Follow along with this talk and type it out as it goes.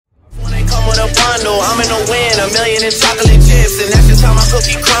bundle. I'm in a Wynn, a million in chocolate chips, and that's just how my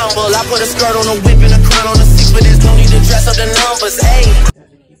cookie crumble. I put a skirt on a whip and a crown on a six, but there's no need to dress up the numbers. Hey.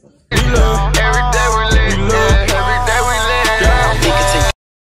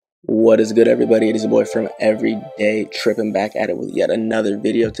 What is good, everybody? It is your boy from Everyday, tripping back at it with yet another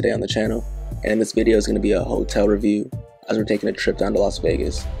video today on the channel. And in this video is going to be a hotel review as we're taking a trip down to Las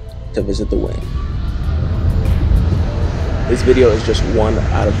Vegas to visit the Wynn. This video is just one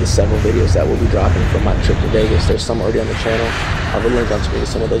out of the several videos that will be dropping from my trip to Vegas. There's some already on the channel. I'll have a link on screen to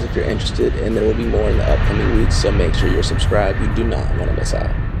some of those if you're interested, and there will be more in the upcoming weeks, so make sure you're subscribed. You do not want to miss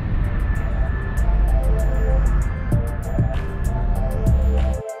out.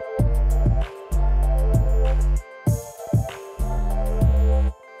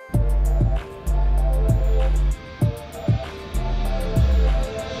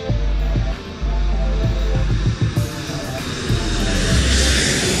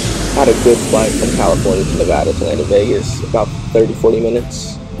 Had a good flight from California to Nevada to land in Vegas, about 30-40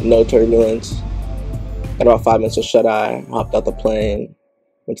 minutes, no turbulence. Had about 5 minutes of shut-eye, hopped out the plane,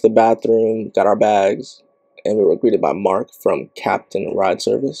 went to the bathroom, got our bags, and we were greeted by Mark from Captain Ride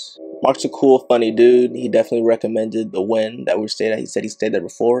Service. Mark's a cool, funny dude. He definitely recommended the Wynn that we stayed at. He said he stayed there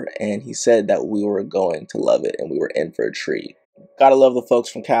before, and he said that we were going to love it, and we were in for a treat. Gotta love the folks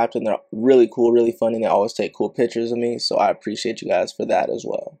from Captain. They're really cool, really funny, and they always take cool pictures of me, so I appreciate you guys for that as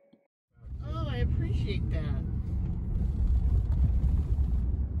well.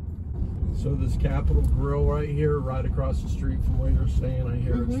 So this Capitol Grill right here, right across the street from where you're staying, I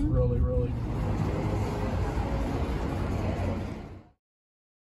hear it's really, really...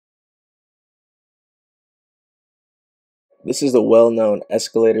 This is the well-known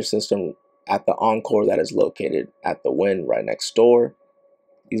escalator system at the Encore that is located at the Wynn right next door.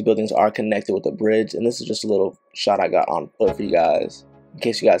 These buildings are connected with a bridge, and this is just a little shot I got on foot for you guys. In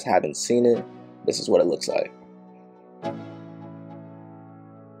case you guys haven't seen it, this is what it looks like.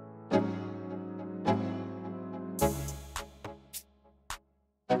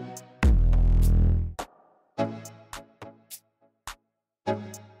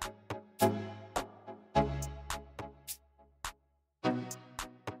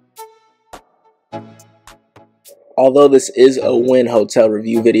 Although this is a Wynn hotel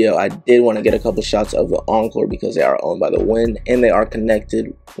review video, I did want to get a couple shots of the Encore because they are owned by the Wynn and they are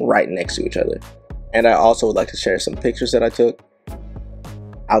connected right next to each other. And I also would like to share some pictures that I took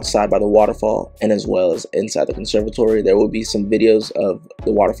outside by the waterfall and as well as inside the conservatory. There will be some videos of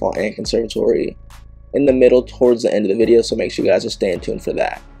the waterfall and conservatory in the middle towards the end of the video, so make sure you guys are staying tuned for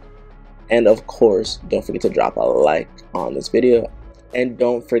that. And of course, don't forget to drop a like on this video. And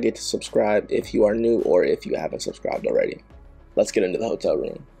don't forget to subscribe if you are new or if you haven't subscribed already. Let's get into the hotel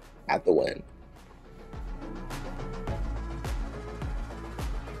room at the Wynn.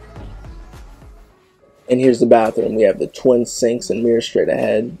 And here's the bathroom. We have the twin sinks and mirrors straight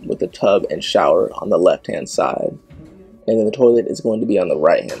ahead with the tub and shower on the left-hand side. And then the toilet is going to be on the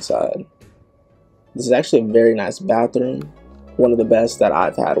right-hand side. This is actually a very nice bathroom. One of the best that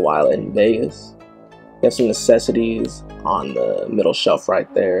I've had while in Vegas. We have some necessities on the middle shelf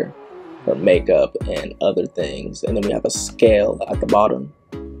right there for makeup and other things. And then we have a scale at the bottom,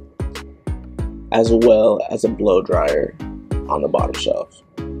 as well as a blow dryer on the bottom shelf.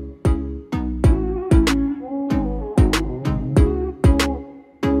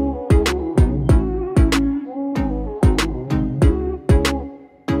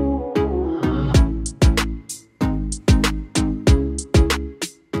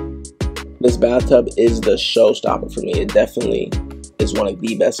 This bathtub is the showstopper for me. It definitely is one of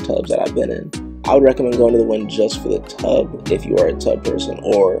the best tubs that I've been in. I would recommend going to the Wynn just for the tub if you are a tub person,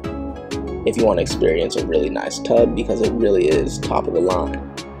 or if you want to experience a really nice tub, because it really is top of the line.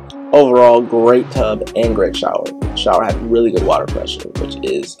 Overall, great tub and great shower. The shower has really good water pressure, which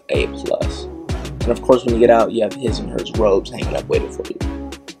is a plus. And of course, when you get out, you have his and hers robes hanging up waiting for you.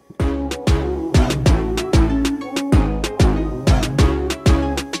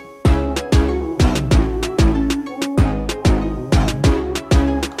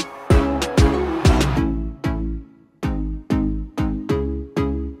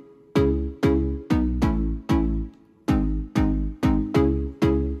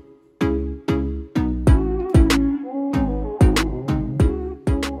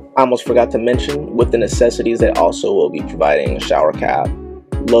 I almost forgot to mention, with the necessities, they also will be providing a shower cap,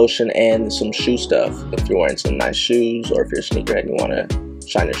 lotion, and some shoe stuff if you're wearing some nice shoes, or if you're a sneakerhead and you want to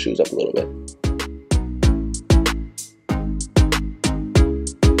shine your shoes up a little bit.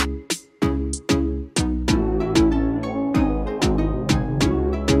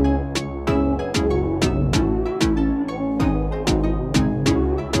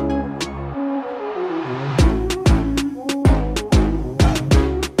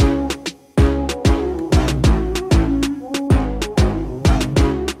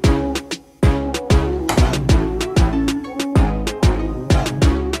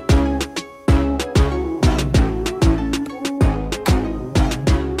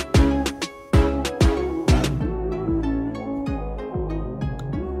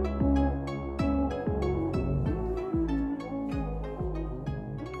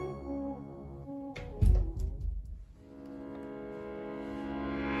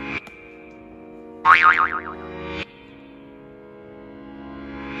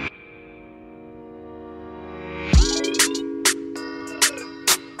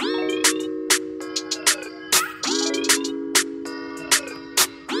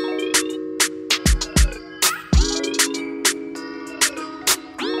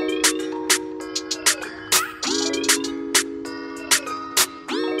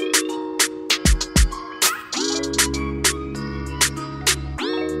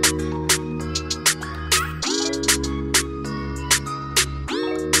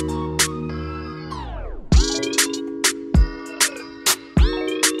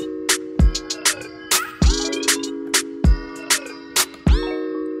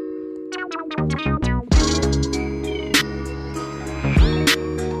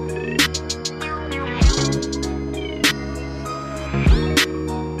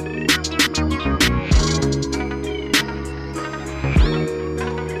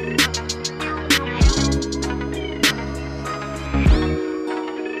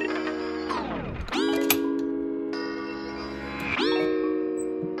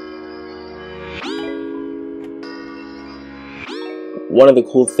 One of the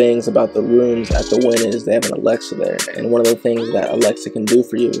cool things about the rooms at the Wynn is they have an Alexa there, and one of the things that Alexa can do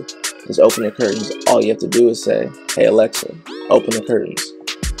for you is open the curtains. All you have to do is say, "Hey Alexa, open the curtains."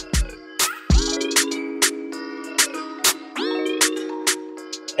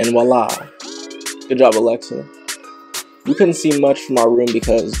 And voila. Good job, Alexa. You couldn't see much from our room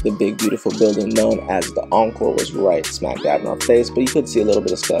because the big beautiful building known as the Encore was right smack dab in our face, but you could see a little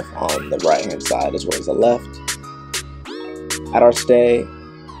bit of stuff on the right hand side as well as the left. At our stay,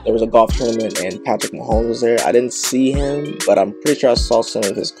 there was a golf tournament and Patrick Mahomes was there. I didn't see him, but I'm pretty sure I saw some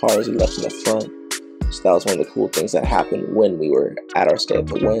of his cars he left in the front. So that was one of the cool things that happened when we were at our stay at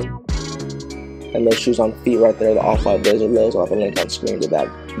the Wynn. And those shoes on feet right there, the Off-White Blazer lows, I'll have a link on screen to that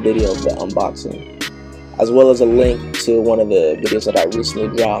video of the unboxing. As well as a link to one of the videos that I recently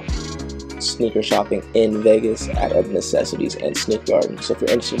dropped, sneaker shopping in Vegas at Urban Necessities and Sneaker Garden. So if you're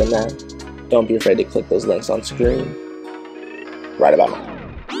interested in that, don't be afraid to click those links on screen right about now.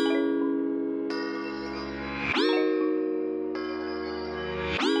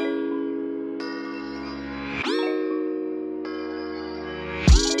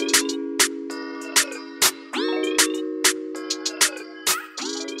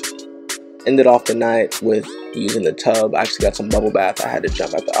 Ended off the night with using the tub. I actually got some bubble bath. I had to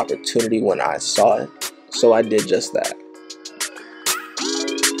jump at the opportunity when I saw it, so I did just that.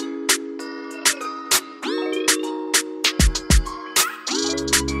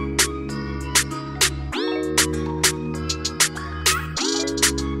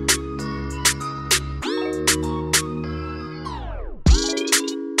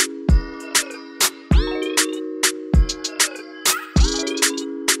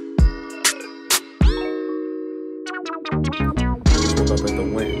 Up at the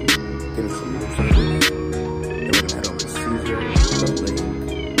Wynn, getting some room service. Then we're gonna head over to Caesar, the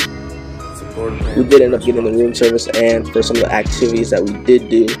lake. We did end up getting the room service, and for some of the activities that we did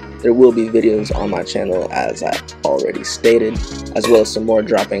do, there will be videos on my channel as I already stated, as well as some more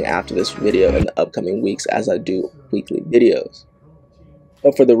dropping after this video in the upcoming weeks as I do weekly videos.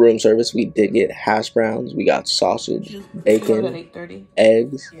 But for the room service, we did get hash browns, we got sausage, bacon,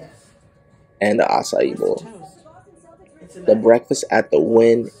 eggs, and the acai bowl. The breakfast at the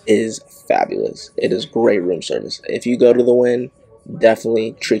Wynn is fabulous. It is great room service. If you go to the Wynn,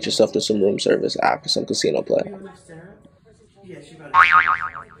 definitely treat yourself to some room service after some casino play.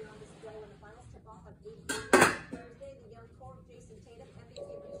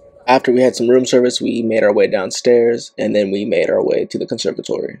 After we had some room service, we made our way downstairs, and then we made our way to the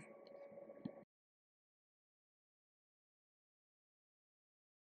conservatory.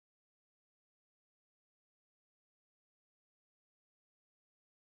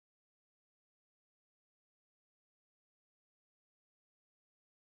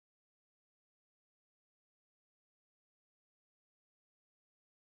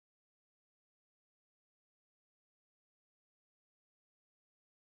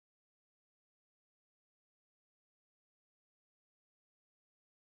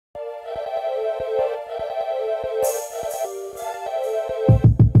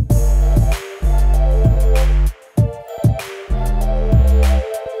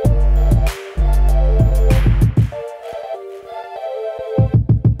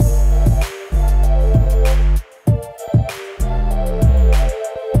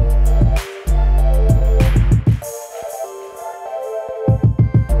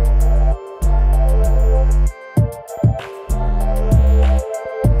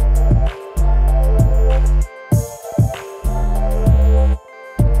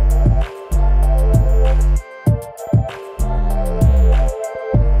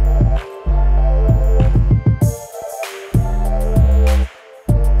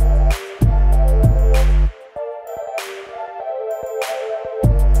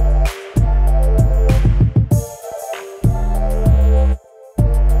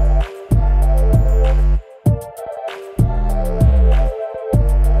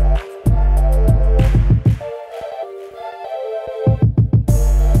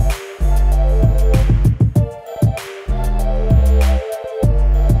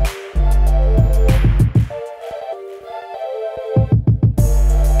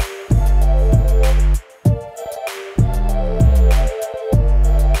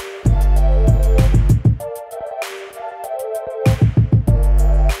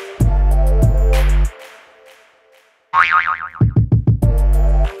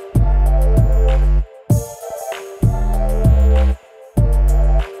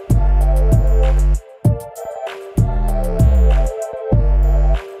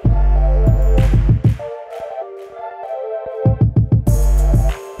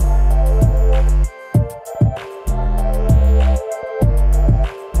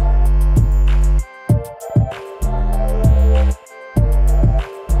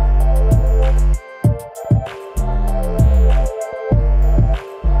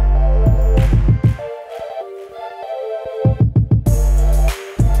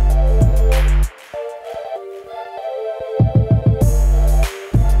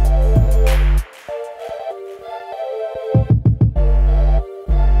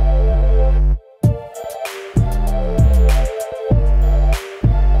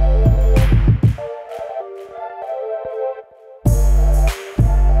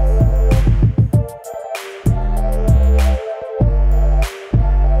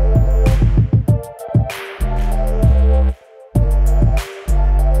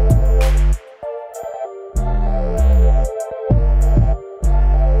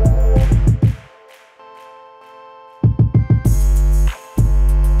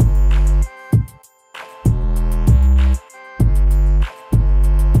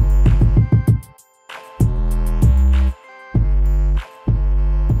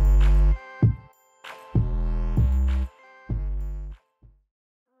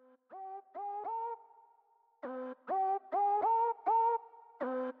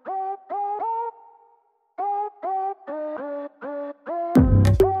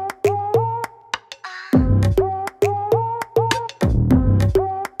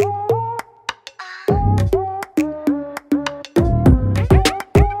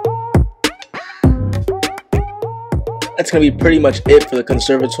 that's going to be pretty much it for the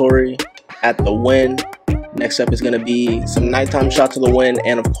Conservatory at the Wynn. Next up is going to be some nighttime shots of the Wynn,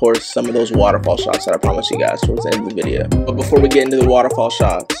 and of course some of those waterfall shots that I promised you guys towards the end of the video. But before we get into the waterfall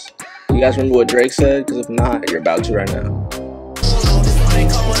shots, you guys remember what Drake said? Because if not, you're about to right now.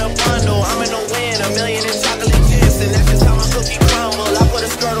 I'm in a win, $1 million in chocolate chips, and that's just how my cookie crumble. I put a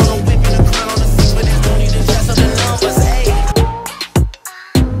skirt on a whip and a crown on the seat, but there's no need to dress up the numbers. Hey.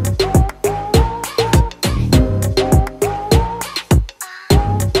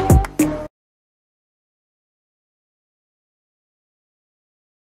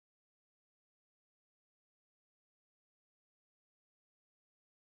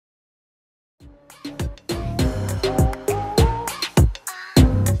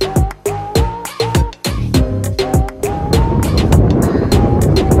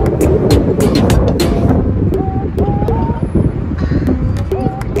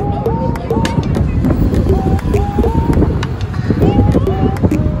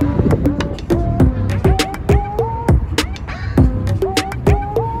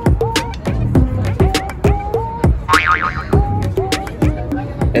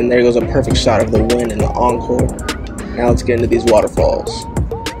 And there goes a perfect shot of the Wynn and the encore. Now let's get into these waterfalls.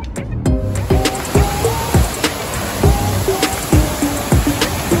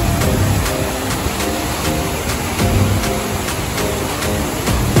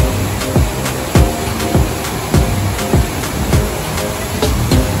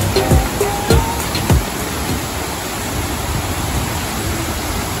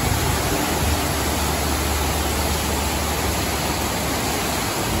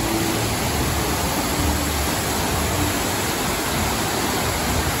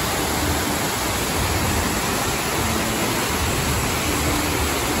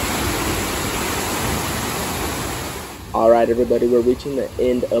 Alright everybody, we're reaching the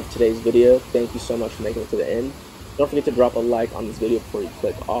end of today's video. Thank you so much for making it to the end. Don't forget to drop a like on this video before you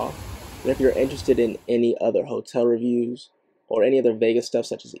click off. And if you're interested in any other hotel reviews or any other Vegas stuff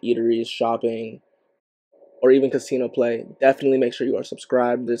such as eateries, shopping, or even casino play, definitely make sure you are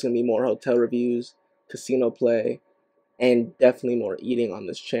subscribed. There's going to be more hotel reviews, casino play, and definitely more eating on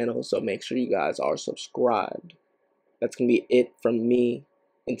this channel, so make sure you guys are subscribed. That's going to be it from me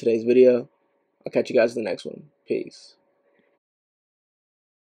in today's video. I'll catch you guys in the next one. Peace.